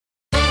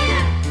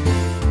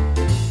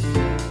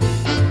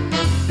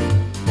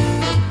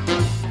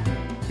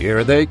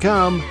Here they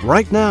come.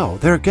 Right now,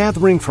 they're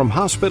gathering from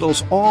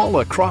hospitals all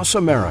across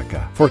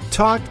America for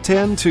Talk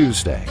 10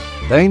 Tuesday.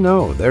 They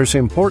know there's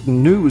important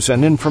news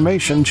and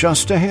information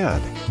just ahead.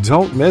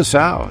 Don't miss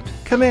out.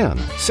 Come in,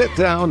 sit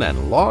down,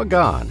 and log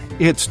on.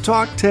 It's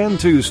Talk 10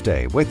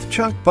 Tuesday with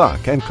Chuck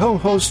Buck and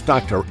co-host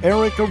Dr.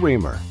 Erica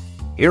Remer.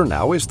 Here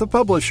now is the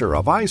publisher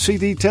of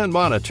ICD-10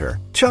 Monitor,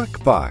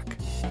 Chuck Buck.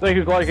 Thank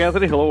you, Clark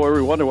Anthony. Hello,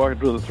 everyone, and welcome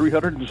to the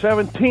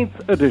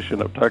 317th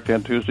edition of Talk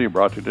 10 Tuesday,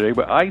 brought to you today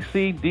by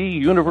ICD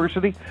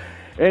University.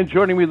 And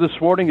joining me this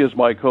morning is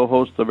my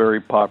co-host, the very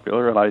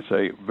popular, and I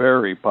say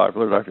very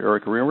popular, Dr.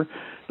 Erica Remer.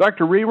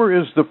 Dr.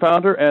 Remer is the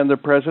founder and the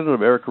president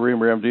of Erica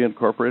Remer, MD,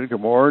 Incorporated.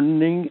 Good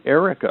morning,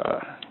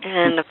 Erica.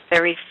 And a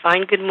very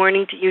fine good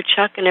morning to you,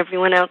 Chuck, and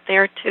everyone out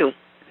there, too.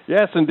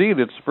 Yes, indeed.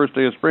 It's the first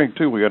day of spring,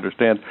 too, we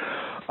understand.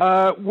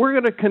 We're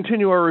going to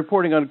continue our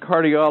reporting on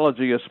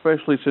cardiology,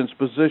 especially since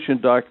physician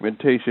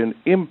documentation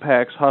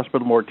impacts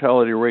hospital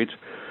mortality rates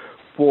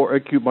for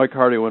acute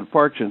myocardial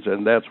infarctions,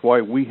 and that's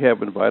why we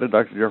have invited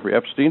Dr. Jeffrey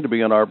Epstein to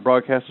be on our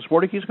broadcast this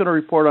morning. He's going to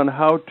report on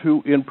how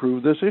to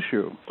improve this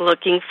issue.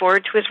 Looking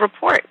forward to his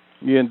report.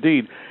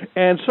 Indeed.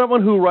 And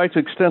someone who writes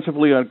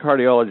extensively on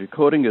cardiology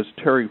coding is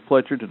Terry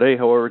Fletcher. Today,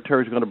 however,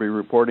 Terry's going to be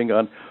reporting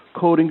on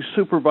coding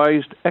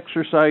supervised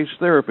exercise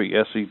therapy,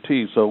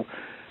 SET. So,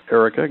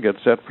 Erica, get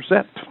set for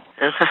set.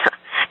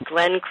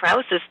 Glenn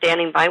Krause is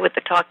standing by with the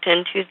Talk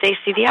 10 Tuesday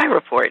CDI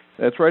report.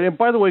 That's right. And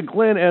by the way,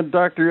 Glenn and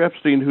Dr.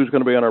 Epstein, who's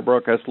going to be on our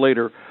broadcast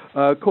later,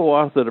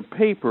 co-authored a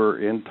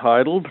paper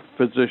entitled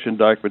Physician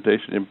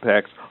Documentation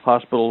Impacts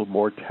Hospital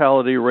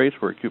Mortality Rates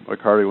for Acute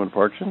Myocardial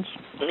Infarctions.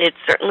 It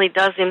certainly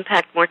does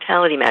impact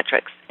mortality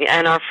metrics.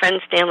 And our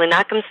friend Stanley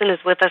Nachimson is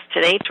with us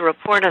today to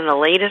report on the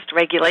latest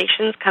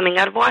regulations coming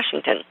out of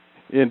Washington.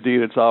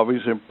 Indeed, it's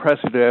always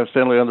impressive to have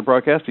Stanley on the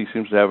broadcast. He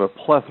seems to have a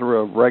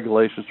plethora of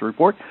regulations to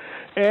report.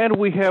 And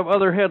we have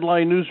other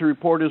headline news to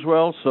report as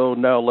well. So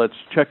now let's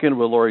check in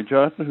with Lori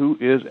Johnson, who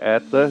is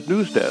at the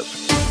news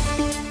desk.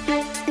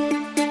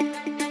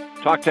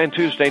 Talk 10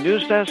 Tuesday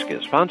News Desk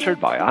is sponsored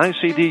by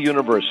ICD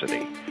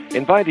University,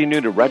 inviting you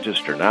to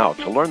register now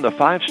to learn the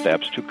 5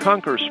 steps to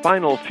conquer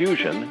spinal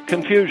fusion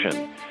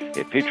confusion.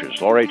 It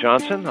features Lori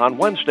Johnson on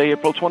Wednesday,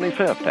 April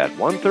 25th at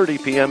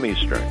 1:30 p.m.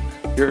 Eastern.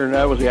 Here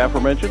now is the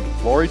aforementioned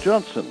Lori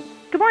Johnson.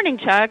 Good morning,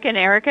 Chuck and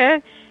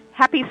Erica.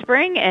 Happy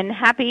spring and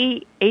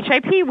happy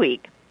HIP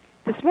week.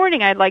 This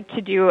morning I'd like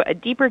to do a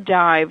deeper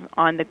dive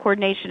on the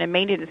Coordination and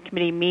Maintenance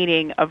Committee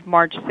meeting of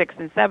March 6th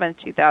and 7th,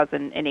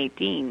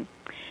 2018.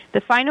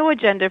 The final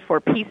agenda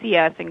for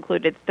PCS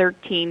included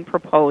 13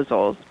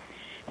 proposals.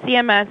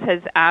 CMS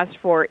has asked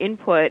for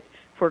input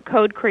for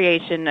code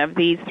creation of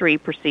these 3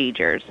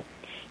 procedures.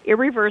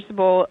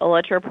 Irreversible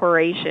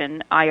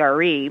electroporation,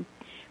 IRE,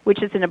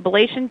 which is an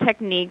ablation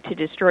technique to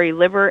destroy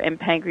liver and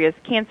pancreas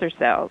cancer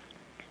cells.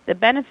 The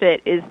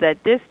benefit is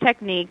that this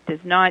technique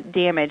does not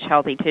damage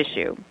healthy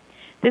tissue.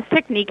 This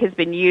technique has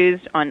been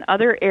used on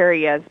other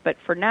areas, but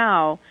for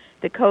now,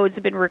 the codes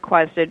have been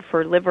requested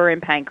for liver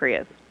and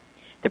pancreas.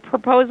 The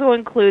proposal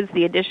includes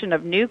the addition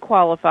of new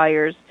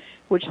qualifiers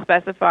which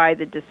specify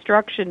the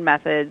destruction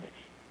methods,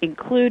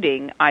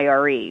 including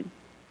IRE.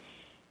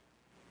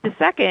 The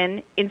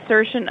second,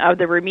 insertion of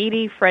the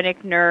Remedy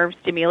phrenic nerve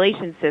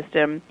stimulation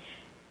system,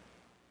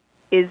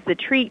 is the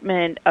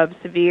treatment of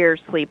severe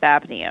sleep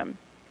apnea.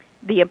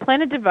 The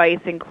implanted device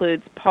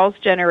includes pulse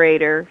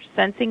generator,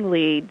 sensing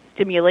lead,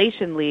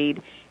 stimulation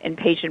lead, and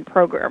patient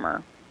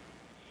programmer.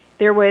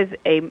 There was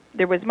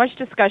much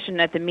discussion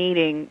at the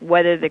meeting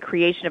whether the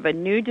creation of a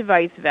new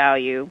device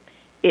value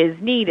is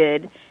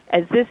needed,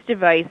 as this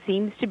device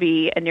seems to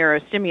be a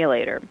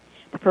neurostimulator.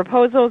 The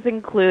proposals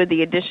include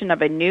the addition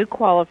of a new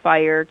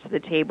qualifier to the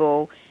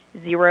table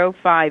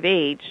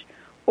 05H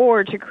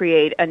or to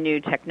create a new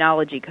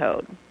technology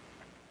code.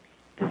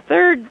 The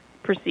third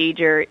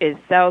procedure is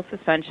cell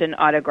suspension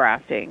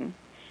autografting,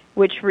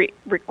 which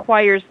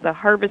requires the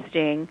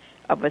harvesting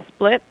of a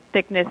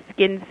split-thickness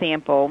skin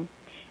sample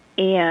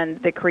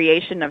and the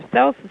creation of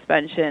cell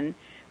suspension,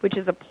 which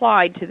is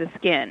applied to the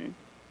skin.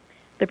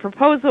 The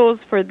proposals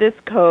for this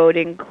code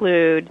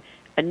include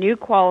a new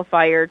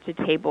qualifier to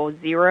table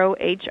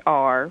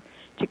 0HR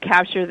to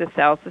capture the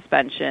cell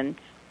suspension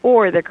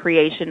or the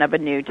creation of a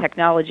new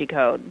technology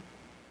code.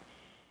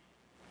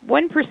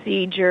 One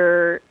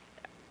procedure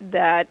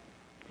that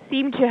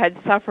seemed to have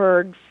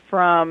suffered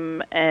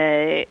from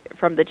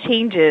the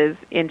changes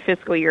in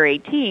fiscal year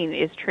 18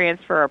 is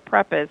transfer of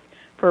prepuce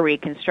for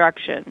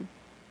reconstruction.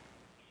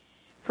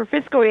 For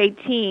fiscal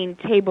 18,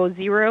 Table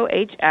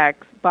 0HX,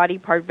 body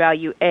part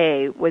value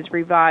A, was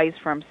revised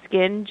from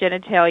skin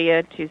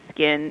genitalia to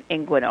skin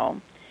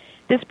inguinal.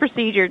 This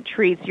procedure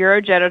treats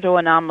urogenital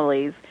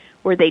anomalies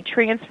where they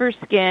transfer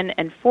skin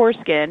and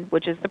foreskin,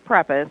 which is the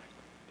prepuce.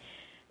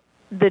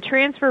 The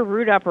transfer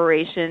root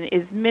operation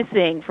is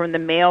missing from the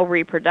male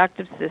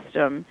reproductive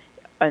system,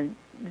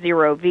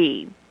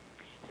 0V.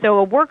 So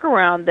a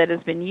workaround that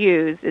has been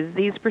used is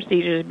these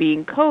procedures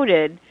being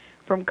coded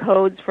from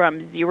codes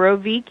from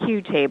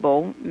 0VQ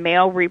table,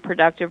 male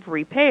reproductive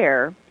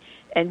repair,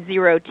 and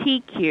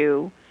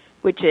 0TQ,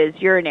 which is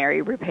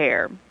urinary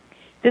repair.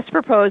 This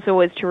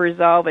proposal is to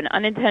resolve an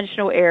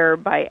unintentional error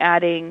by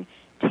adding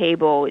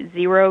table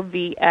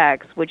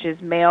 0VX, which is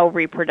male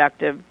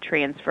reproductive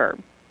transfer.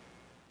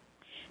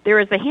 There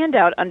is a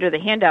handout under the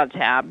Handout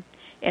tab,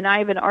 and I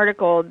have an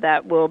article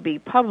that will be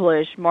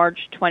published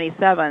March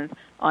 27th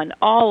on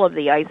all of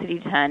the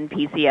ICD-10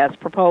 PCS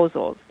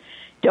proposals.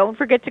 Don't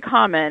forget to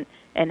comment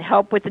and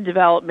help with the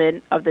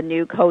development of the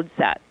new code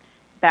set.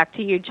 Back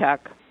to you,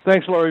 Chuck.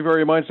 Thanks, Laurie,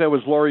 very much. That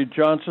was Laurie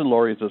Johnson.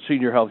 Laurie is a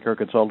senior healthcare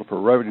consultant for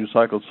Revenue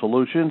Cycle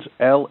Solutions,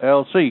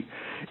 LLC.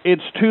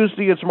 It's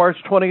Tuesday. It's March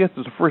 20th.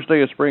 It's the first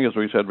day of spring, as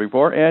we said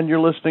before, and you're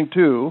listening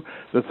to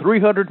the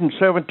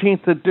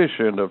 317th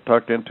edition of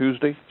Talk 10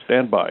 Tuesday.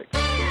 Stand by.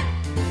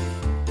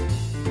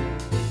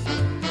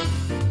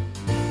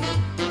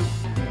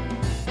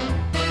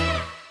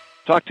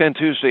 Talk 10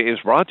 Tuesday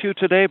is brought to you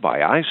today by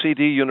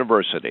ICD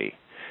University.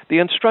 The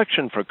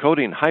instruction for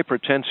coding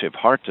hypertensive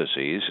heart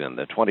disease in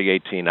the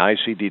 2018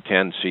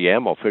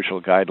 ICD-10-CM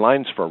official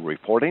guidelines for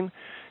reporting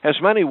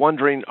has many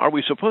wondering, are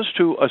we supposed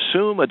to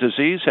assume a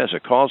disease has a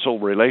causal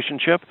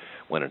relationship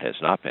when it has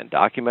not been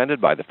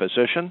documented by the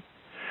physician?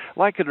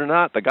 Like it or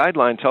not, the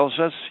guideline tells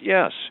us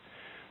yes.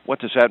 What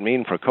does that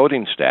mean for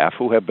coding staff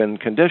who have been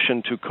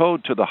conditioned to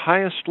code to the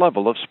highest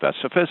level of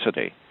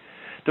specificity?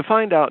 To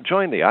find out,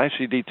 join the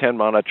ICD-10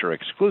 Monitor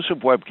exclusive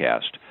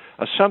webcast,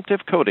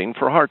 Assumptive Coding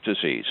for Heart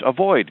Disease.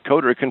 Avoid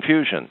coder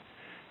confusion.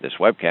 This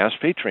webcast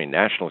featuring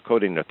National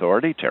Coding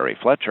Authority Terry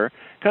Fletcher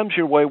comes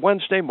your way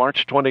Wednesday,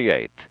 March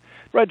 28th.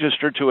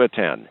 Register to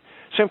attend.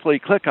 Simply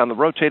click on the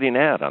rotating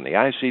ad on the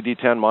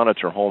ICD-10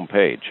 Monitor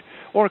homepage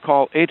or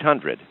call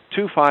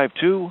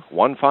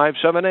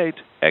 800-252-1578,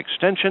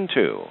 extension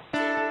 2.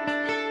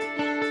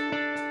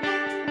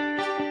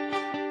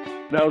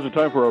 Now is the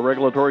time for a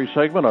regulatory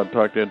segment on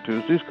Talk 10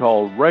 Tuesdays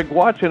called Reg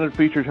Watch, and it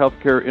features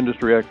healthcare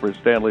industry expert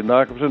Stanley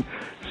Nachimson.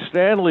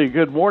 Stanley,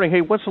 good morning.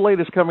 Hey, what's the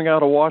latest coming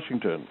out of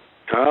Washington?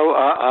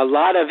 A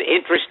lot of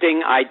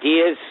interesting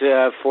ideas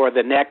for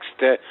the next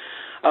 6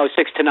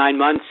 to 9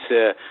 months.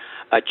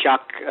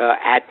 Chuck,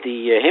 at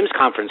the HIMSS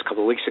conference a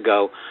couple of weeks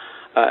ago,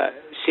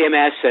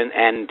 CMS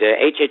and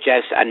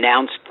HHS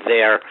announced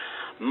their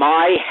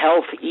My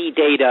Health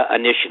eData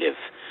initiative,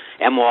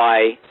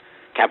 MY,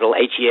 capital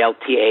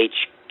HELTH,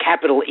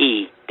 capital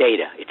E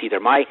data. It's either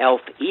My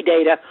Health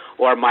eData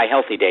or My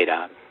Healthy Data.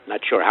 I'm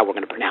not sure how we're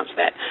going to pronounce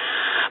that.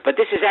 But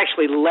this is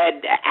actually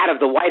led out of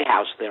the White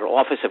House, their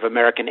Office of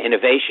American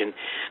Innovation.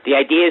 The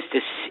idea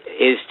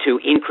is to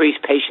increase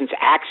patients'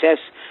 access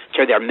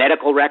to their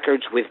medical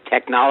records with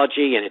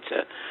technology, and it's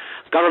a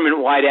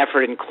government-wide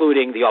effort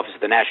including the Office of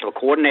the National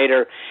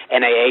Coordinator,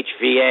 NIH,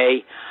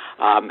 VA,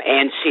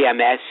 and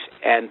CMS,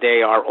 and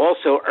they are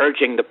also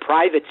urging the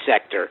private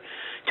sector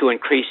to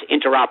increase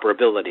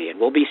interoperability. And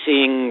we'll be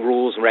seeing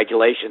rules and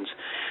regulations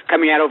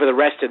coming out over the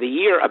rest of the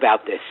year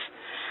about this.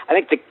 I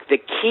think the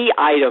key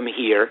item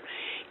here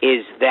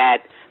is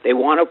that they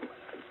want to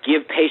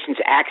give patients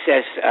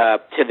access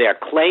to their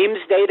claims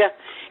data,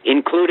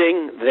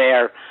 including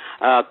their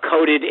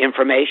coded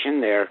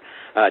information, their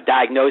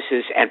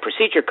diagnosis and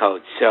procedure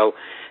codes. So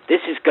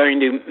this is going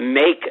to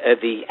make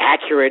the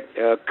accurate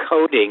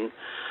coding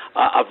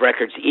of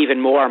records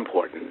even more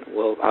important.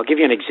 Well, I'll give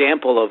you an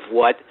example of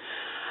what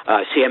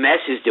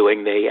CMS is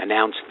doing. They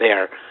announced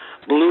their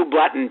Blue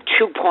Button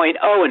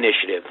 2.0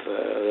 initiative.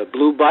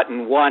 Blue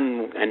Button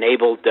 1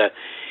 enabled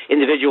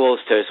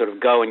individuals to sort of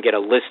go and get a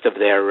list of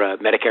their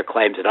Medicare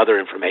claims and other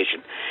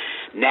information.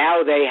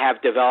 Now they have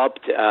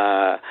developed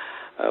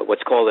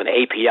what's called an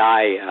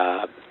API,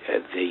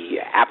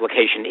 the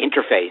application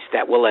interface,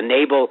 that will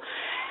enable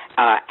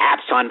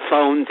apps on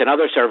phones and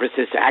other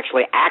services to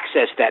actually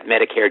access that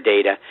Medicare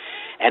data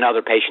and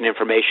other patient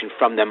information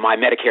from the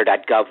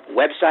MyMedicare.gov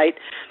website.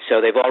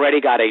 So they've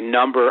already got a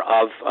number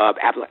of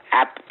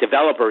app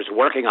developers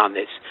working on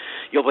this.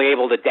 You'll be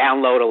able to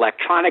download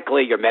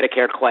electronically your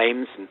Medicare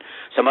claims and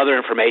some other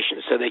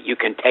information so that you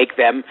can take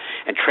them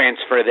and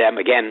transfer them,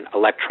 again,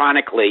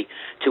 electronically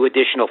to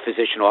additional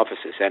physician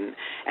offices. And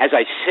as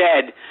I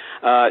said,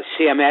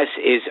 CMS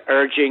is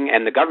urging,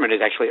 and the government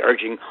is actually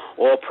urging,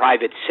 all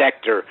private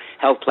sector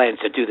health plans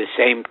to do the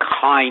same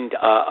kind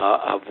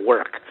of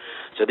work.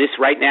 So this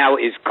right now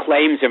is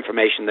claims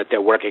information that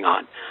they're working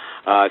on.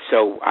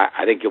 So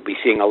I think you'll be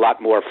seeing a lot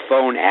more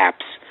phone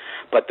apps.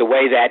 But the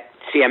way that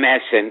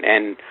CMS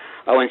and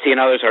ONC and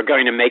others are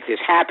going to make this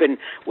happen,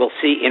 we'll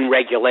see in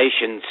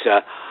regulations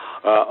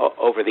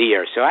over the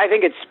years. So I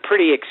think it's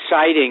pretty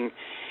exciting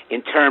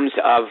in terms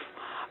of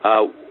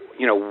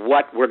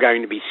what we're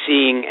going to be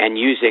seeing and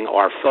using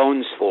our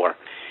phones for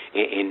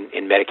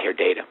in Medicare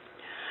data.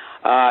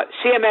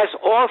 CMS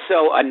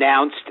also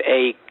announced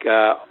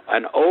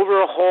an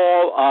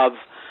overhaul of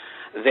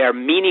their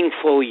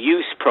Meaningful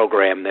Use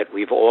program that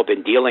we've all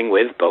been dealing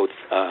with, both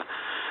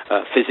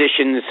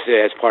physicians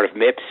as part of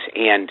MIPS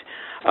and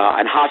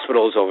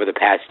hospitals over the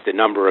past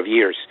number of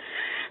years.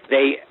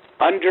 They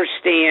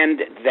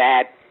understand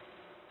that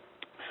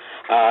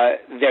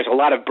there's a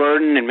lot of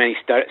burden, and many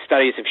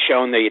studies have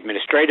shown the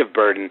administrative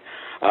burden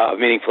of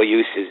meaningful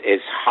use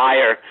is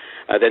higher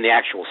than the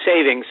actual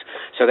savings.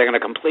 So they're going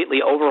to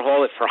completely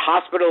overhaul it for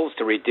hospitals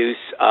to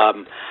reduce,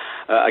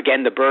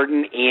 again, the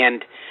burden,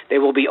 and they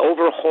will be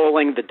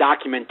overhauling the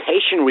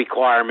documentation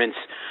requirements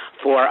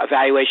for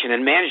evaluation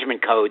and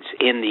management codes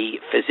in the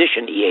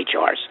physician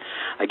EHRs.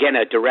 Again,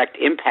 a direct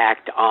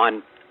impact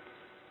on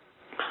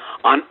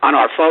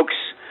our folks.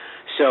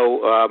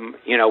 So,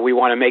 we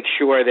want to make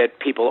sure that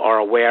people are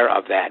aware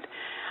of that.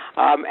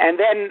 And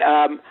then,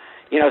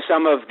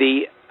 some of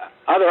the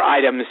other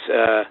items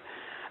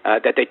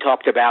that they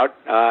talked about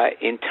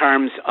in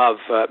terms of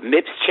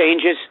MIPS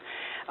changes,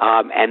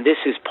 and this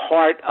is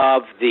part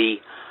of the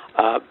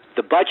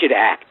Budget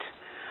Act.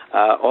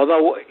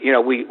 Although,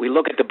 we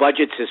look at the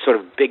budgets as sort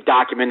of big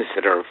documents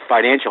that are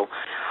financial,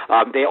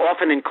 they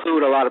often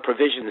include a lot of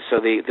provisions. So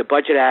the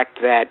Budget Act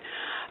that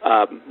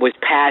was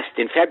passed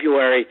in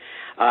February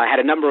had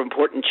a number of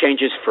important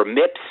changes for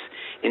MIPS,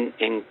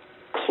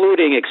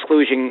 including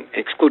excluding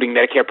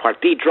Medicare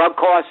Part B drug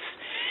costs,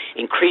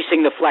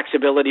 increasing the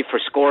flexibility for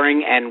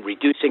scoring and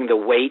reducing the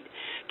weight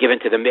given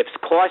to the MIPS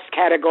cost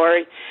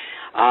category,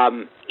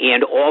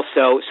 and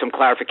also some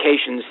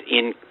clarifications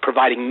in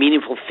providing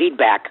meaningful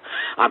feedback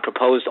on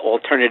proposed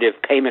alternative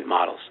payment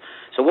models.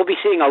 So we'll be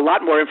seeing a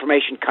lot more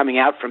information coming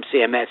out from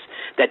CMS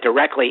that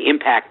directly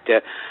impact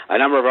a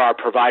number of our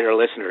provider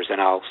listeners, and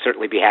I'll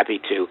certainly be happy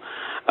to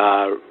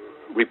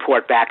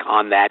report back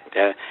on that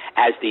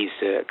as these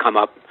come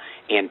up.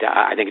 And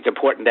I think it's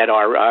important that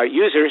our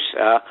users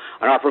and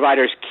our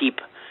providers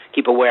keep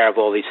aware of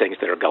all these things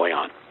that are going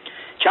on.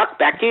 Chuck,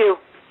 back to you.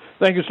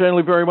 Thank you,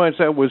 Stanley, very much.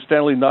 That was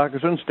Stanley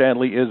Nachimson.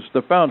 Stanley is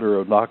the founder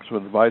of Nachimson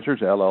Advisors,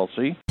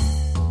 LLC.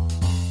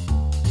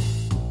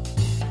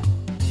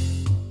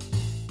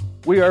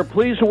 We are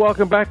pleased to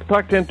welcome back to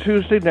Talk 10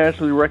 Tuesday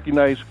nationally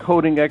recognized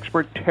coding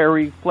expert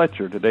Terry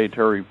Fletcher. Today,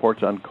 Terry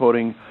reports on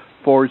coding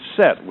for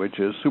SET, which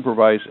is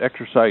Supervised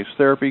Exercise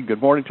Therapy.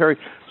 Good morning, Terry.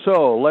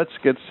 So let's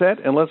get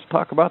set and let's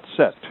talk about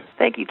SET.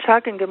 Thank you,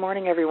 Chuck, and good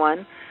morning,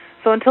 everyone.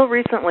 So until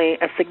recently,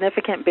 a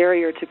significant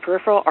barrier to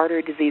peripheral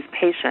artery disease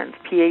patients,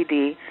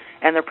 PAD,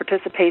 and their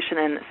participation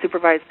in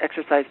Supervised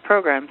Exercise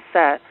Programs,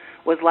 SET,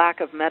 was lack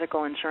of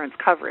medical insurance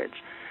coverage.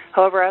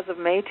 However, as of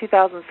May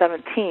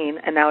 2017,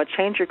 and now a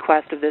change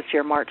request of this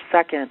year, March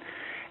 2nd,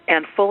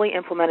 and fully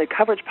implemented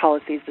coverage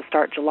policies to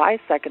start July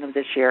 2nd of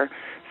this year,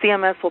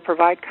 CMS will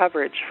provide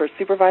coverage for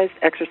supervised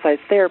exercise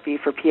therapy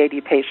for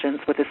PAD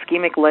patients with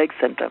ischemic leg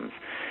symptoms.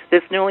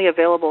 This newly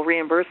available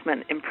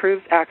reimbursement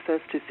improves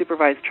access to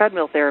supervised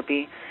treadmill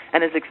therapy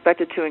and is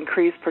expected to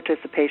increase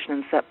participation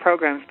in SET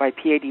programs by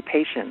PAD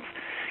patients.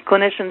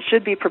 Clinicians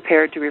should be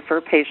prepared to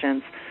refer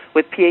patients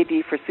with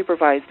PAD for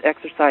supervised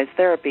exercise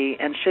therapy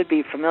and should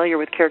be familiar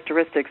with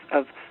characteristics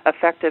of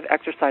effective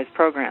exercise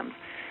programs.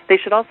 They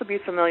should also be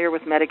familiar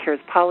with Medicare's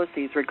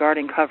policies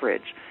regarding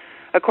coverage.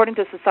 According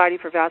to Society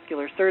for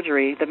Vascular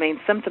Surgery, the main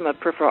symptom of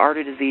peripheral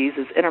artery disease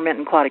is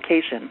intermittent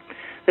claudication.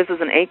 This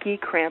is an achy,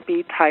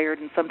 crampy, tired,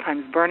 and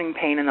sometimes burning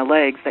pain in the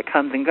legs that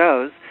comes and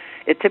goes.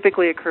 It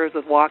typically occurs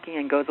with walking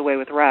and goes away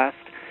with rest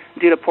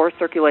due to poor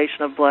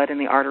circulation of blood in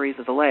the arteries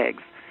of the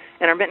legs.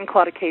 Intermittent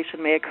claudication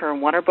may occur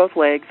in one or both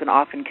legs and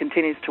often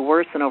continues to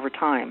worsen over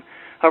time.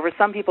 However,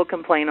 some people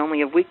complain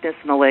only of weakness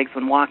in the legs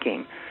when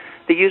walking.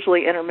 The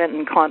usually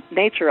intermittent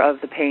nature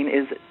of the pain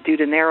is due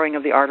to narrowing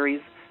of the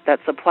arteries that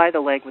supply the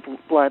leg with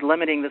blood,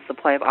 limiting the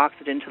supply of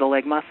oxygen to the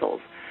leg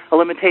muscles, a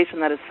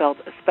limitation that is felt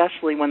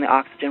especially when the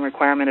oxygen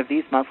requirement of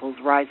these muscles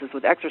rises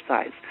with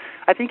exercise.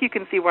 I think you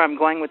can see where I'm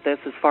going with this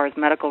as far as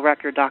medical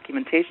record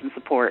documentation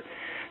support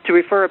to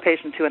refer a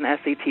patient to an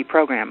SAT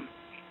program.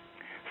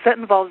 SET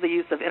involves the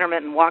use of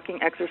intermittent walking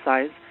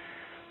exercise,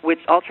 which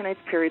alternates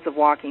periods of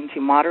walking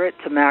to moderate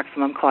to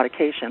maximum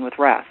claudication with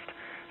rest.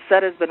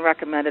 SET has been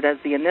recommended as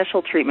the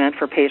initial treatment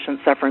for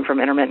patients suffering from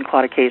intermittent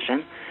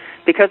claudication.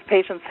 Because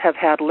patients have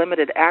had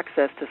limited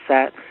access to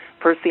SET,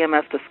 per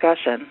CMS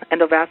discussion,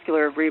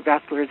 endovascular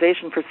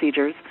revascularization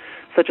procedures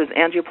such as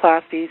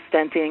angioplasty,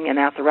 stenting, and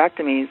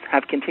atherectomies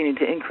have continued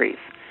to increase.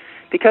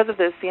 Because of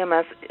this,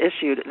 CMS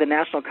issued the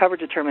National Coverage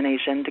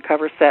Determination to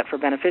cover SET for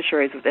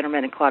beneficiaries with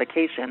intermittent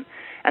claudication,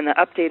 and the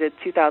updated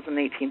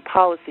 2018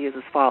 policy is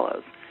as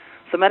follows.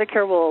 So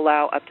Medicare will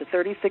allow up to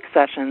 36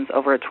 sessions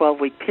over a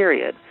 12-week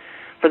period.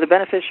 For the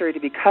beneficiary to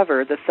be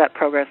covered, the SET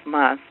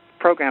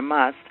program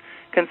must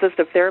consist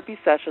of therapy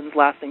sessions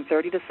lasting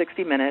 30 to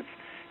 60 minutes,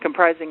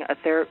 comprising a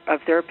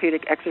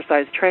therapeutic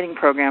exercise training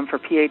program for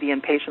PAD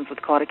and patients with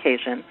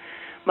claudication,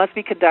 must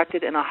be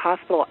conducted in a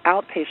hospital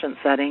outpatient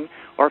setting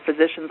or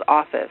physician's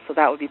office. So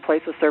that would be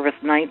place of service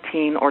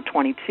 19 or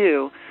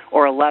 22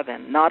 or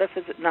 11, not a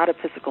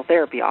physical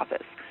therapy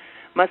office.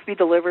 Must be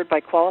delivered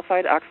by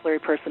qualified auxiliary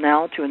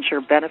personnel to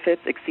ensure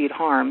benefits exceed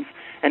harms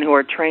and who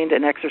are trained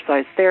in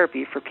exercise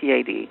therapy for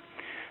PAD.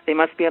 They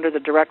must be under the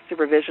direct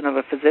supervision of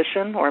a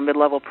physician or a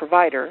mid-level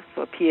provider,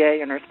 so a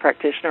PA, a nurse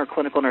practitioner, or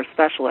clinical nurse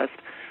specialist,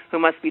 who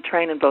must be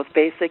trained in both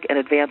basic and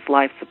advanced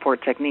life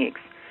support techniques.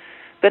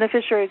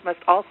 Beneficiaries must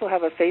also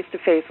have a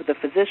face-to-face with a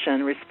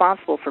physician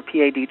responsible for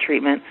PAD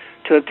treatment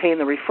to obtain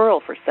the referral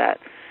for SET.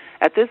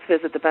 At this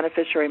visit, the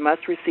beneficiary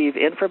must receive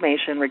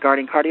information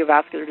regarding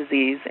cardiovascular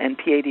disease and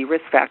PAD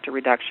risk factor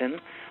reduction,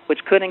 which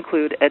could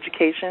include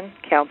education,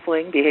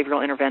 counseling,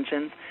 behavioral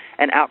interventions,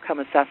 and outcome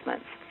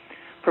assessments.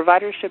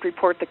 Providers should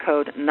report the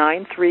code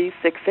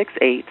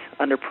 93668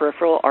 under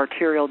peripheral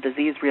arterial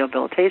disease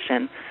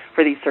rehabilitation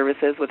for these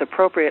services with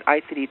appropriate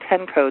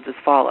ICD-10 codes as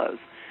follows.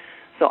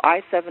 So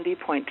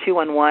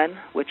I-70.211,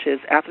 which is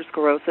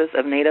atherosclerosis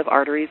of native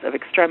arteries of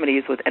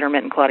extremities with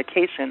intermittent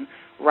claudication,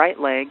 right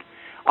leg,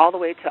 all the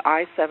way to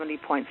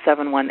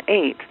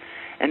I-70.718,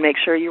 and make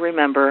sure you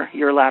remember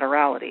your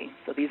laterality.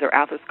 So these are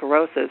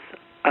atherosclerosis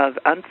of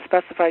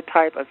unspecified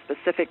type, of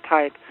specific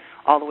type,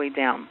 all the way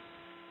down.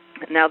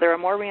 Now, there are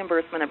more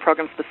reimbursement and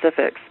program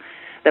specifics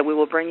that we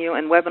will bring you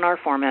in webinar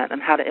format on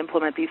how to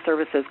implement these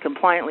services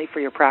compliantly for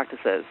your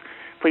practices.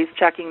 Please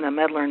checking the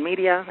MedLearn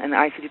Media and the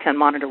ICD-10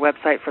 Monitor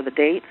website for the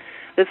date.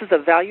 This is a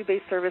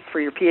value-based service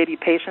for your PAD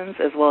patients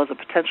as well as a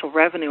potential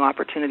revenue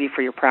opportunity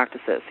for your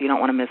practices, so you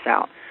don't want to miss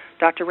out.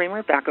 Dr.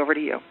 Reamer, back over to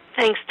you.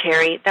 Thanks,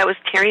 Terry. That was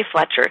Terry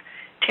Fletcher.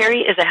 Terry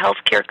is a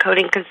healthcare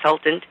coding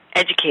consultant,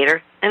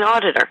 educator, and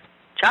auditor.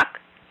 Chuck?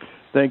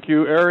 Thank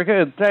you,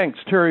 Erica, and thanks,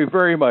 Terry,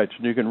 very much.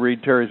 And you can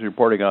read Terry's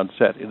reporting on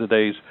set in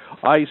today's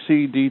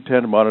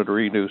ICD-10 Monitor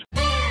E-News.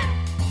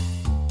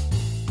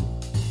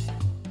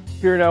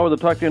 Here now with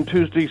the Talk 10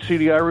 Tuesday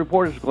CDI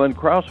report is Glenn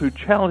Krause, who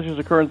challenges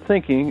the current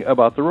thinking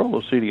about the role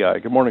of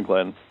CDI. Good morning,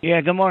 Glenn. Yeah,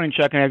 good morning,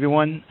 Chuck and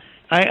everyone.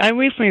 I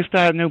recently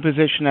started a new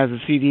position as a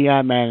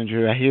CDI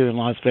manager here in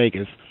Las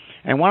Vegas,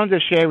 and wanted to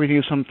share with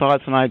you some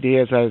thoughts and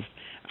ideas as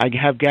I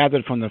have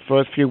gathered from the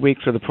first few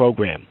weeks of the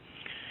program.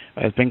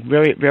 It's been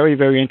very, very,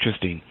 very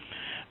interesting.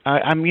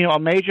 A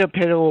major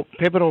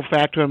pivotal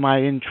factor in my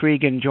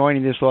intrigue in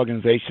joining this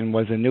organization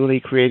was the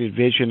newly created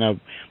vision of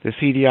the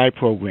CDI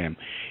program.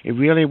 It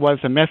really was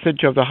the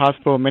message of the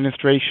hospital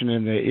administration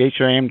and the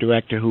HRM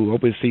director who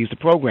oversees the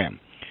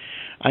program.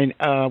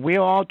 We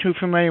are all too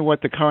familiar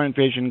with the current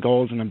vision,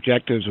 goals, and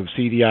objectives of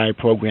CDI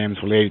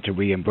programs related to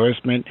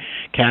reimbursement,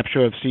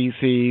 capture of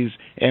CCs,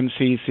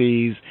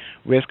 MCCs,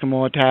 risk and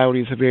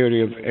mortality,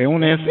 severity of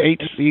illness,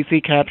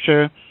 HCC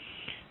capture,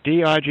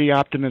 DRG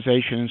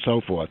optimization, and so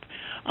forth.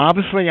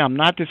 Obviously, I'm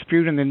not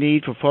disputing the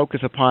need for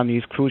focus upon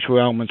these crucial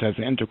elements as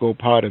an integral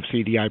part of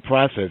CDI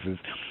processes.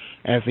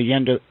 At the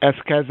end of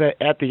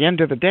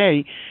the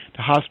day,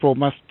 the hospital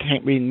must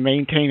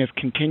maintain its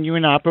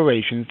continuing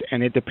operations,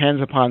 and it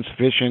depends upon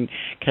sufficient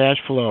cash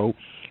flow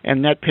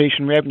and net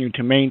patient revenue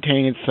to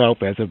maintain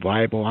itself as a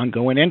viable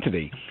ongoing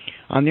entity.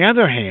 On the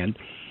other hand,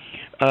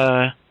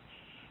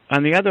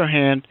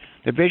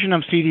 the vision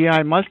of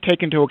CDI must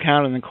take into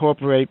account and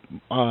incorporate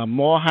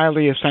more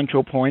highly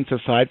essential points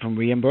aside from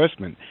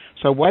reimbursement.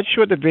 So what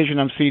should the vision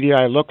of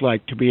CDI look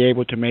like to be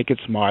able to make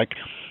its mark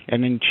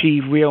and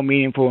achieve real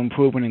meaningful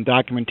improvement in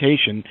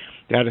documentation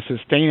that is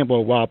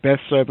sustainable while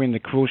best serving the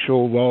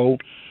crucial role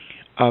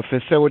of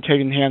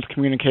facilitating enhanced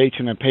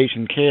communication and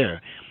patient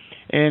care?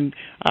 And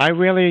I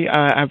really,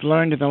 I've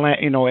learned in the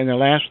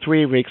last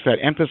 3 weeks that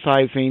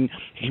emphasizing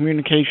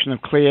communication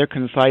of clear,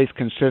 concise,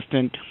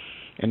 consistent,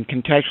 and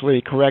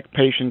contextually correct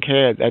patient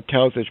care that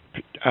tells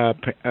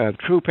a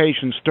true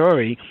patient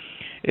story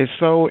is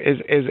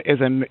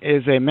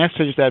a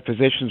message that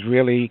physicians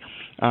really,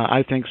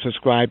 I think,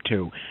 subscribe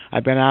to.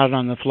 I've been out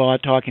on the floor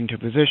talking to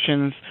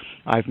physicians.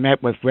 I've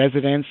met with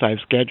residents. I've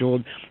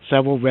scheduled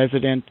several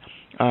resident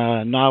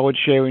knowledge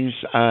sharing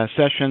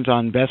sessions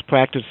on best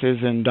practices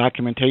and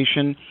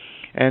documentation.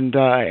 And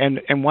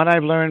what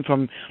I've learned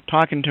from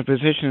talking to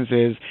physicians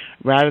is,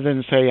 rather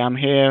than say I'm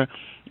here,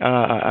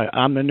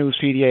 I'm the new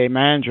CDA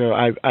manager,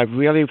 I've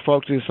really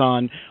focused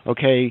on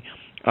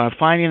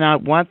finding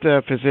out what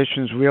the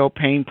physician's real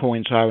pain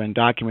points are in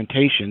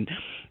documentation,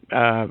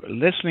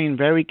 listening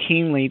very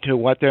keenly to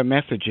what their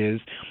message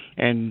is,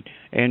 and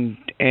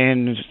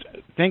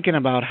thinking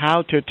about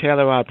how to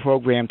tailor our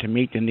program to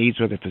meet the needs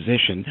of the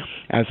physician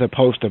as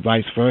opposed to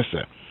vice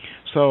versa.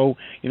 So,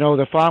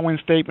 the following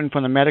statement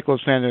from the medical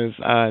center's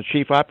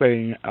chief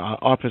operating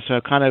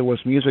officer kind of was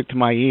music to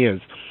my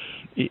ears.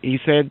 He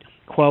said,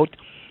 quote,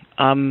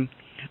 I'm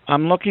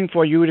looking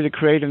for you to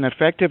create an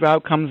effective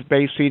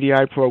outcomes-based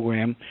CDI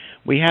program.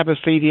 We have a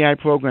CDI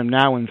program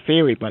now in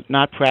theory, but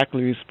not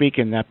practically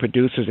speaking that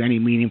produces any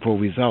meaningful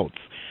results.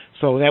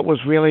 So that was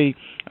really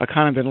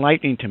kind of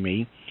enlightening to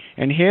me.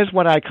 And here's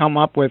what I come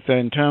up with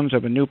in terms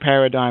of a new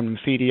paradigm in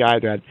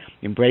CDI that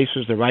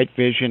embraces the right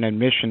vision and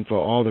mission for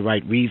all the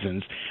right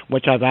reasons,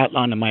 which I've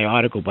outlined in my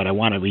article, but I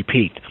want to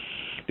repeat.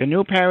 The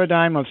new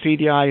paradigm of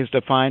CDI is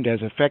defined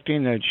as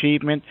affecting the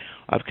achievement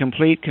of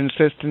complete,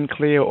 consistent,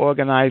 clear,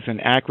 organized, and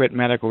accurate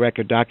medical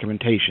record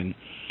documentation,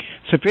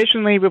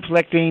 sufficiently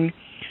reflecting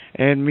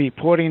and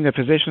reporting the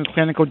physician's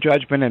clinical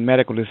judgment and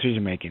medical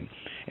decision-making.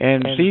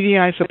 And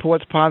CDI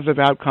supports positive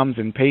outcomes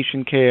in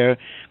patient care,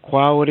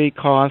 quality,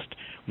 cost,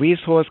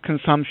 resource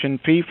consumption,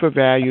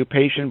 fee-for-value,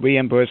 patient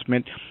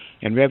reimbursement,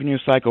 and revenue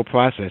cycle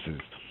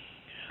processes.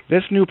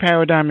 This new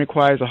paradigm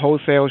requires a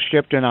wholesale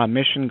shift in our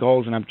mission,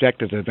 goals, and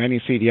objectives of any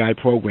CDI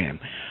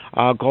program.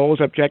 Our goals,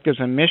 objectives,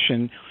 and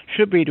mission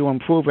should be to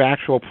improve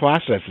actual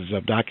processes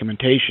of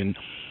documentation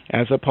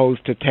as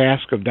opposed to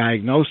task of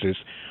diagnosis,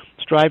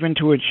 striving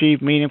to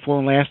achieve meaningful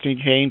and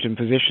lasting change in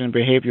physician and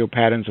behavioral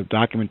patterns of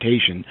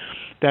documentation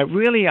that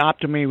really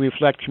optimally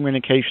reflect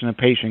communication and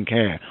patient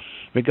care,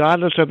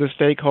 regardless of the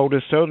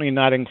stakeholders, certainly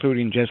not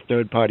including just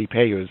third-party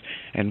payers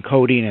and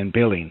coding and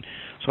billing.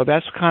 So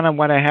that's kind of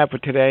what I have for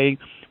today.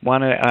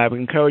 I would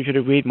encourage you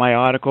to read my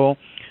article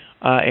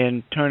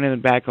and turn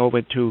it back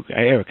over to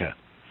Erica.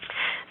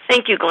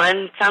 Thank you,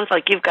 Glenn. Sounds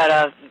like you've got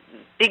a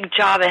big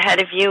job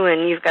ahead of you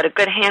and you've got a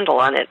good handle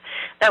on it.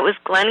 That was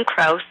Glenn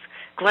Krause.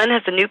 Glenn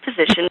has a new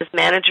position as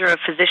Manager of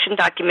Physician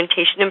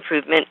Documentation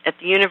Improvement at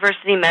the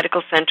University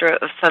Medical Center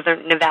of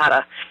Southern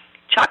Nevada.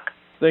 Chuck?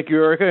 Thank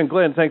you, Erica. And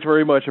Glenn, thanks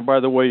very much. And by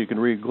the way, you can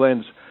read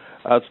Glenn's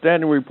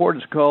outstanding report.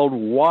 It's called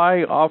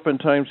Why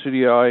Oftentimes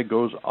CDI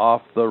Goes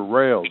Off the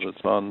Rails. It's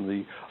on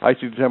the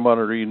ICD-10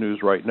 Monitor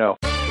E-News right now.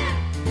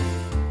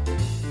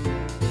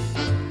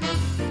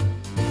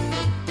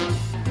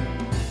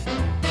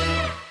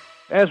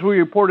 As we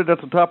reported at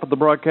the top of the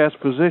broadcast,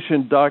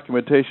 physician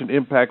documentation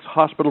impacts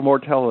hospital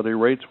mortality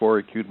rates for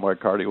acute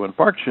myocardial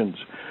infarctions.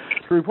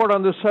 To report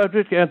on this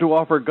subject and to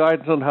offer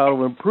guidance on how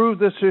to improve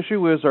this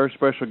issue is our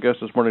special guest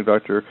this morning,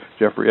 Dr.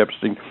 Jeffrey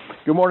Epstein.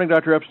 Good morning,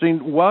 Dr.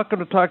 Epstein. Welcome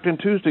to Talk 10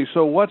 Tuesday.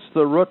 So what's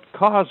the root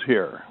cause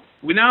here?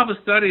 We now have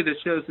a study that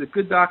shows that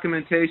good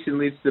documentation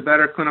leads to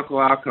better clinical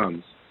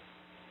outcomes.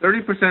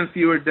 30%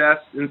 fewer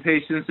deaths in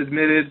patients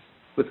admitted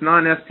with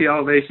non-ST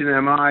elevation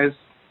MIs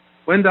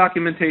when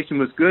documentation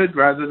was good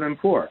rather than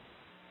poor.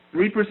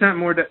 3%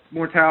 more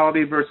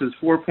mortality versus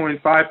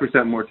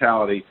 4.5%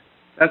 mortality.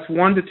 That's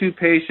 1 to 2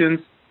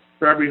 patients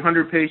for every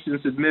 100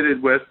 patients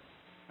admitted with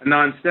a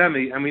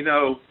non-STEMI, and we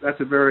know that's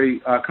a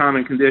very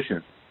common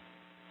condition.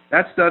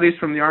 That study's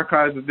from the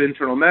Archive of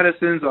Internal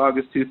Medicine's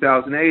August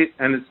 2008,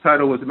 and its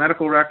title was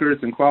Medical Records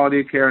and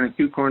Quality of Care in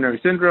Acute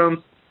Coronary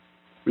Syndromes,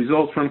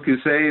 Results from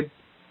Crusade,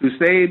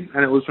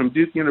 and it was from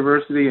Duke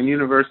University and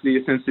University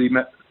of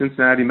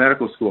Cincinnati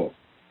Medical School.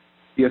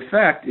 The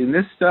effect in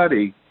this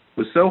study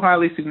was so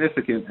highly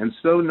significant and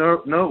so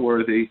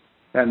noteworthy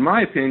that, in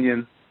my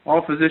opinion,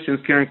 all physicians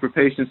caring for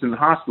patients in the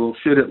hospital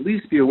should at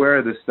least be aware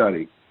of this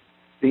study.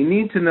 They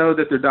need to know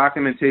that their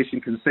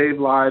documentation can save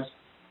lives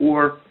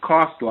or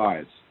cost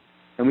lives.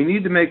 And we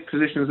need to make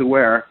physicians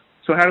aware.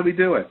 So how do we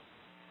do it?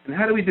 And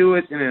how do we do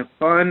it in a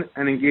fun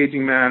and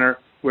engaging manner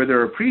where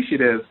they're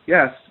appreciative,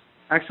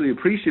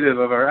 appreciative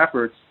of our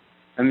efforts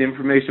and the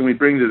information we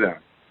bring to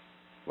them?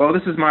 Well,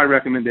 this is my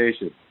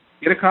recommendation.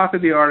 Get a copy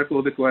of the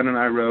article that Glenn and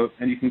I wrote,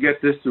 and you can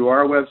get this through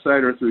our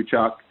website or through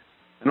Chuck.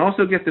 And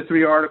also get the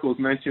 3 articles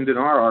mentioned in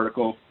our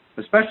article,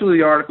 especially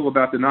the article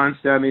about the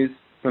non-STEMIs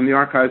from the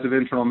Archives of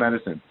Internal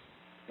Medicine.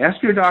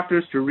 Ask your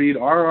doctors to read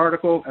our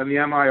article and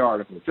the MI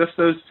article, just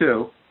those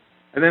 2,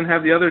 and then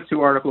have the other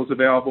 2 articles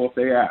available if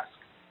they ask.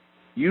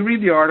 You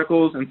read the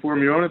articles and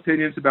form your own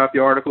opinions about the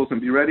articles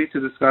and be ready to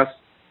discuss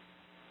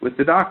with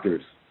the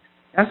doctors.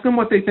 Ask them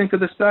what they think of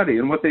the study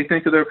and what they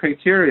think of their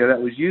criteria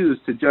that was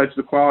used to judge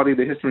the quality of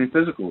the history and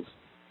physicals.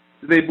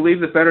 Do they believe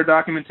that better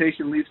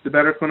documentation leads to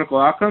better clinical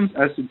outcomes,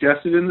 as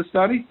suggested in the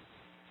study?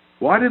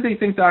 Why do they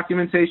think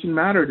documentation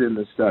mattered in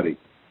this study?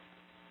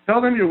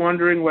 Tell them you're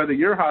wondering whether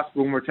your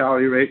hospital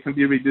mortality rate can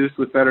be reduced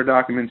with better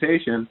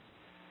documentation,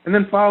 and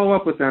then follow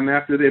up with them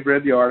after they've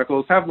read the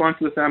articles, have lunch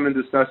with them, and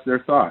discuss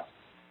their thoughts.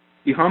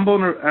 Be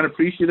humble and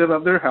appreciative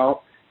of their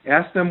help.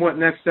 Ask them what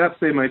next steps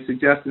they might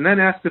suggest, and then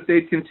ask if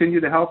they'd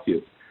continue to help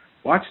you.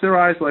 Watch their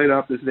eyes light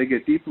up as they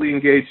get deeply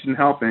engaged in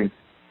helping,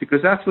 because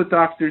that's what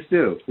doctors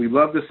do. We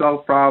love to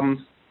solve problems,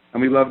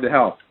 and we love to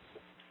help.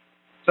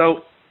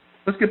 So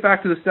let's get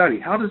back to the study.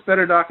 How does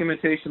better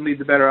documentation lead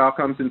to better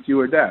outcomes and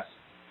fewer deaths?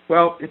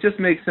 Well, it just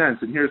makes sense,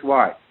 and here's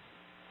why.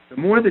 The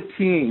more the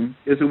team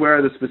is aware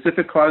of the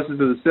specific causes of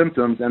the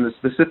symptoms and the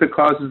specific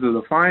causes of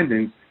the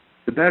findings,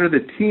 the better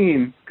the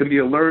team can be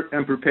alert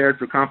and prepared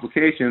for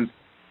complications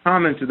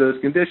common to those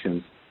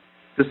conditions.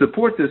 To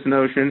support this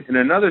notion, in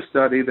another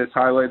study that's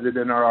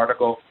highlighted in our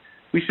article,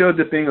 we showed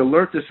that being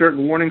alert to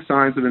certain warning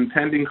signs of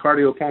impending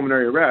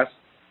cardiopulmonary arrest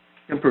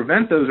can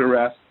prevent those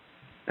arrests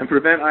and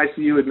prevent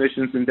ICU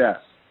admissions and deaths.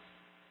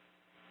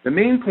 The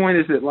main point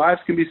is that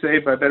lives can be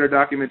saved by better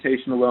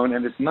documentation alone,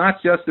 and it's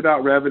not just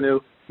about revenue,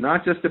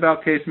 not just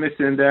about case mix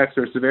index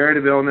or severity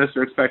of illness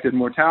or expected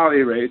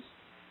mortality rates.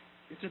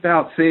 It's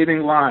about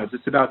saving lives.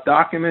 It's about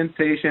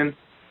documentation,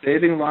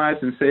 saving lives,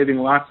 and saving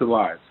lots of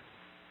lives.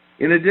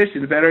 In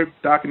addition, better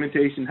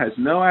documentation has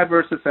no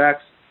adverse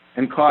effects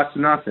and costs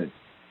nothing.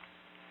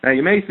 Now,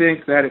 you may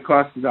think that it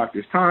costs the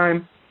doctor's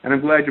time, and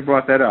I'm glad you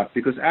brought that up,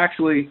 because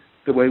actually,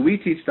 the way we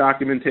teach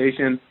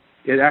documentation,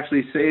 it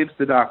actually saves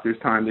the doctor's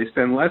time. They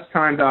spend less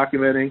time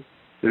documenting.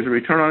 There's a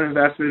return on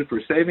investment for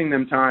saving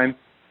them time,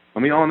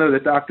 and we all know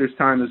that doctor's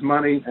time is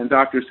money, and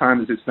doctor's time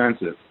is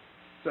expensive.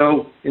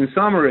 So, in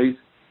summary,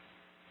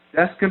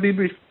 deaths can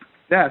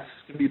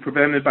be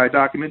prevented by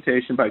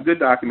documentation, by good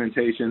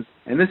documentation,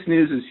 and this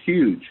news is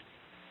huge.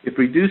 If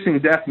reducing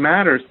death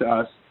matters to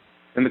us,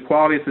 then the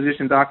quality of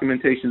physician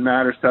documentation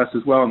matters to us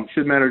as well, and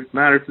should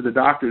matter to the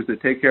doctors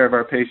that take care of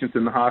our patients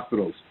in the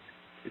hospitals.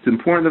 It's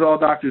important that all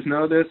doctors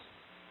know this,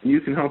 and you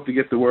can help to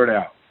get the word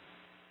out.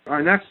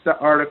 Our next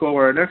article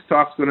or our next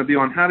talk is going to be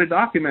on how to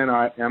document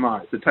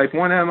MIs, the type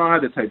 1 MI,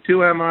 the type 2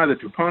 MI, the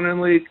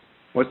troponin leak,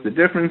 what's the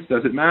difference,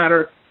 does it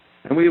matter?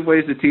 And we have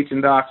ways to teach in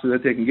docs so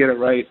that they can get it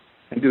right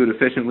and do it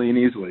efficiently and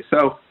easily.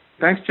 So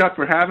thanks, Chuck,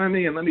 for having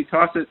me, and let me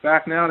toss it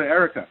back now to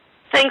Erica.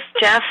 Thanks,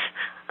 Jeff.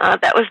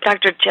 That was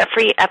Dr.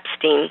 Jeffrey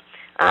Epstein.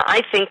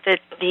 I think that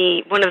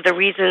one of the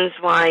reasons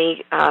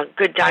why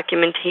good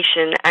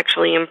documentation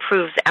actually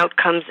improves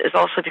outcomes is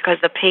also because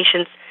the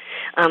patients,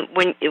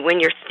 when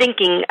you're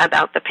thinking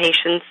about the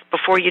patients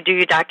before you do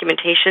your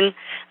documentation,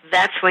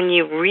 that's when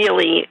you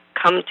really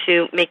come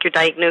to make your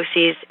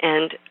diagnoses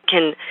and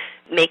can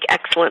make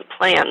excellent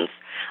plans.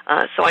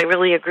 So I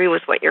really agree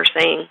with what you're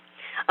saying.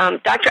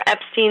 Dr.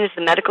 Epstein is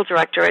the medical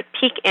director at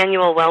Peak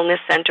Annual Wellness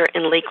Center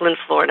in Lakeland,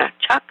 Florida.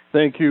 Chuck?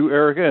 Thank you,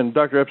 Erica. And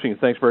Dr. Epstein,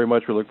 thanks very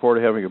much. We look forward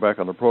to having you back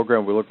on the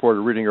program. We look forward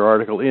to reading your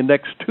article in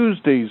next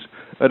Tuesday's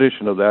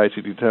edition of the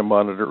ICD-10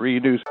 Monitor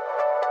E-News.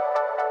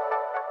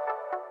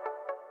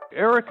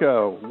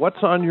 Erica,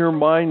 what's on your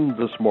mind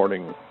this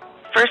morning?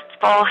 First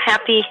of all,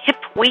 happy Hip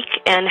Week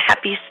and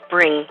happy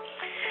spring.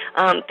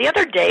 The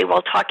other day,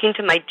 while talking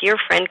to my dear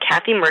friend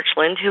Kathy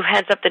Merchland, who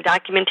heads up the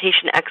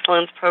Documentation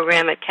Excellence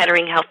Program at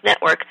Kettering Health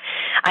Network,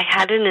 I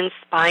had an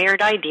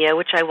inspired idea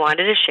which I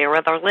wanted to share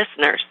with our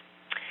listeners.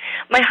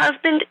 My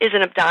husband is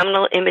an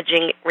abdominal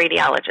imaging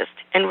radiologist,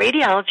 and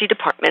radiology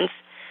departments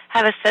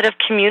have a set of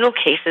communal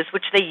cases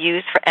which they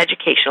use for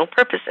educational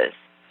purposes.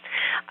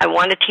 I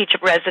want to teach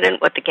a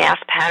resident what the gas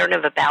pattern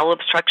of a bowel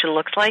obstruction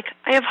looks like.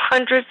 I have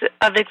hundreds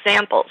of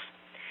examples.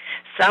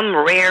 Some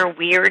rare,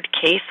 weird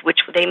case which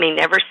they may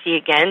never see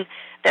again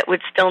that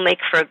would still make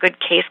for a good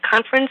case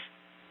conference?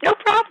 No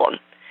problem.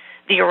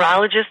 The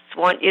urologists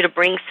want you to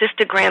bring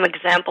cystogram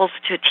examples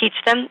to teach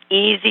them?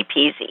 Easy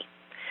peasy.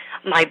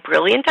 My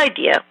brilliant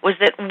idea was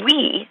that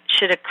we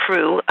should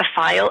accrue a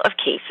file of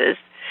cases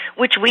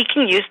which we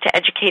can use to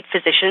educate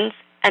physicians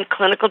and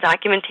clinical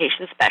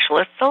documentation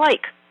specialists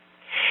alike.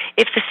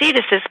 If the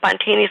fetuses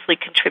spontaneously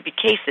contribute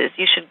cases,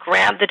 you should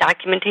grab the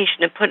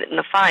documentation and put it in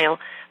the file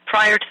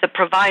prior to the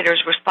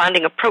providers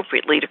responding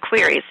appropriately to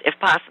queries, if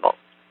possible.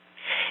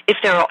 If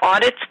there are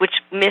audits which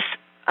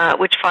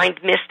find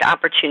missed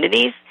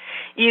opportunities,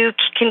 you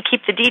can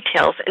keep the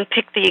details and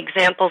pick the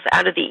examples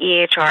out of the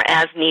EHR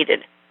as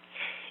needed.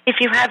 If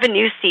you have a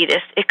new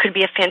fetus, it could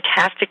be a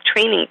fantastic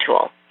training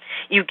tool.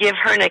 You give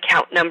her an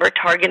account number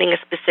targeting a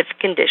specific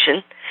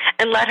condition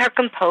and let her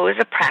compose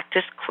a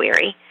practice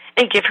query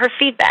and give her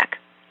feedback.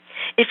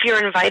 If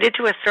you're invited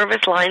to a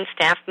service line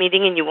staff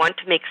meeting and you want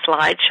to make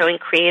slides showing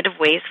creative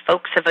ways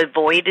folks have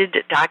avoided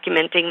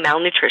documenting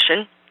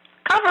malnutrition,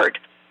 covered.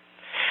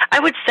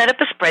 I would set up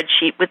a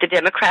spreadsheet with the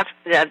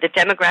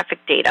demographic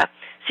data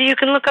so you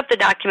can look up the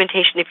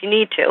documentation if you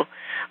need to,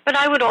 but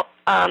I would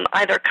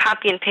either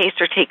copy and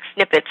paste or take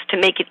snippets to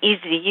make it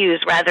easy to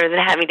use rather than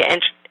having to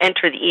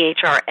enter the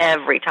EHR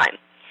every time.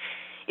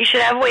 You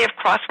should have a way of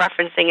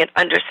cross-referencing it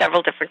under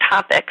several different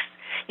topics.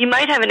 You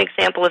might have an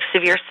example of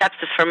severe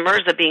sepsis from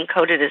MRSA being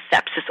coded as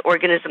sepsis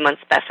organism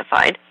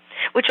unspecified,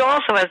 which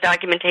also has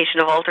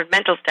documentation of altered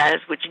mental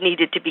status which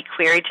needed to be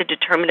queried to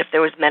determine if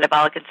there was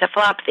metabolic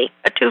encephalopathy,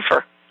 a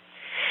twofer.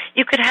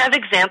 You could have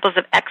examples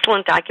of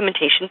excellent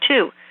documentation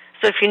too,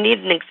 so if you need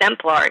an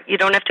exemplar, you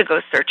don't have to go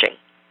searching.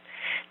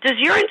 Does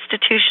your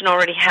institution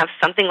already have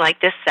something like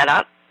this set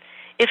up?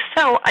 If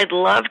so, I'd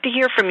love to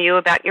hear from you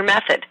about your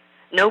method.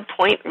 No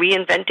point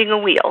reinventing a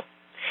wheel.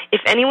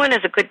 If anyone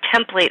has a good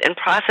template and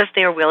process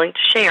they are willing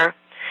to share,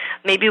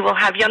 maybe we'll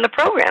have you on the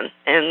program,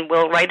 and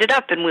we'll write it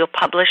up and we'll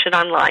publish it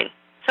online.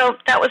 So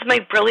that was my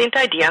brilliant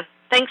idea.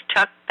 Thanks,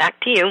 Chuck. Back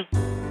to you.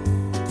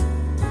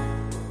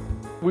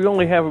 We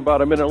only have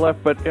about a minute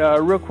left, but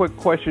a real quick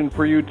question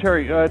for you,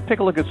 Terry. Take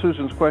a look at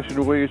Susan's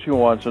question, where she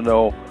wants to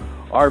know,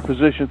 are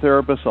physician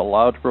therapists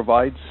allowed to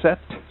provide SET?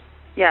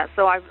 Yeah,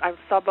 so I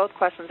saw both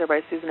questions there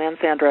by Susan and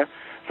Sandra.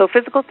 So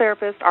physical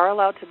therapists are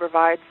allowed to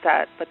provide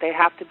SET, but they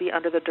have to be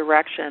under the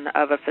direction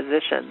of a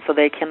physician. So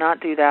they cannot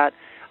do that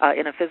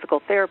in a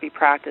physical therapy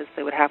practice.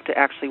 They would have to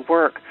actually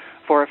work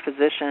for a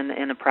physician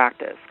in a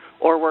practice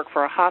or work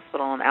for a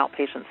hospital in an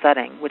outpatient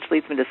setting, which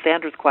leads me to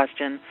Sandra's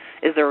question,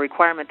 is there a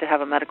requirement to have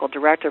a medical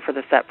director for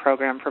the SET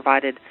program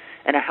provided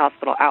in a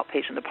hospital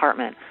outpatient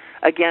department?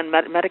 Again,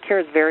 Medicare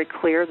is very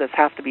clear this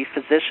has to be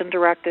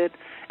physician-directed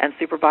and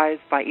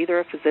supervised by either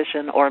a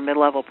physician or a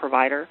mid-level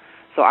provider.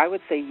 So I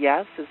would say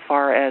yes, as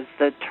far as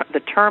the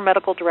term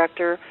medical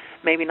director,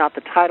 maybe not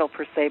the title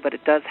per se, but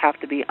it does have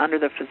to be under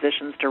the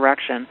physician's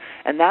direction,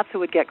 and that's who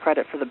would get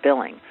credit for the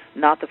billing,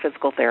 not the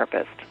physical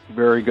therapist.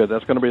 Very good.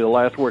 That's going to be the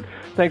last word.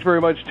 Thanks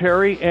very much,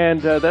 Terry,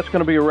 and that's going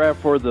to be a wrap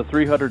for the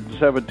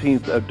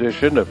 317th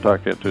edition of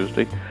Talk 10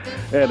 Tuesday.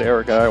 And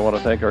Eric and I want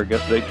to thank our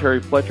guest today, Terry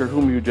Fletcher,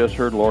 whom you just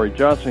heard, Lori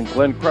Johnson,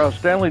 Glenn Krause,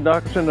 Stanley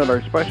Knoxon, and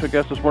our special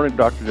guest this morning,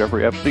 Dr.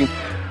 Jeffrey Epstein.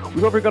 We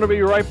hope you're going to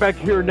be right back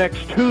here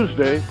next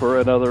Tuesday for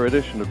another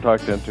edition of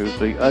Talk 10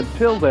 Tuesday.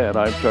 Until then,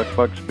 I'm Chuck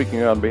Buck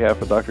speaking on behalf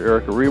of Dr.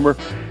 Erica Remer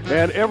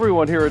and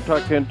everyone here at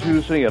Talk 10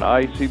 Tuesday and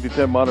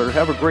ICD-10 Monitor.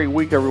 Have a great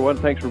week, everyone.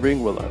 Thanks for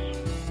being with us.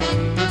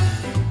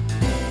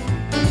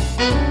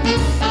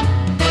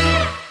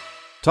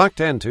 Talk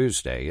 10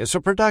 Tuesday is a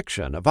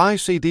production of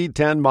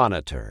ICD-10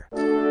 Monitor.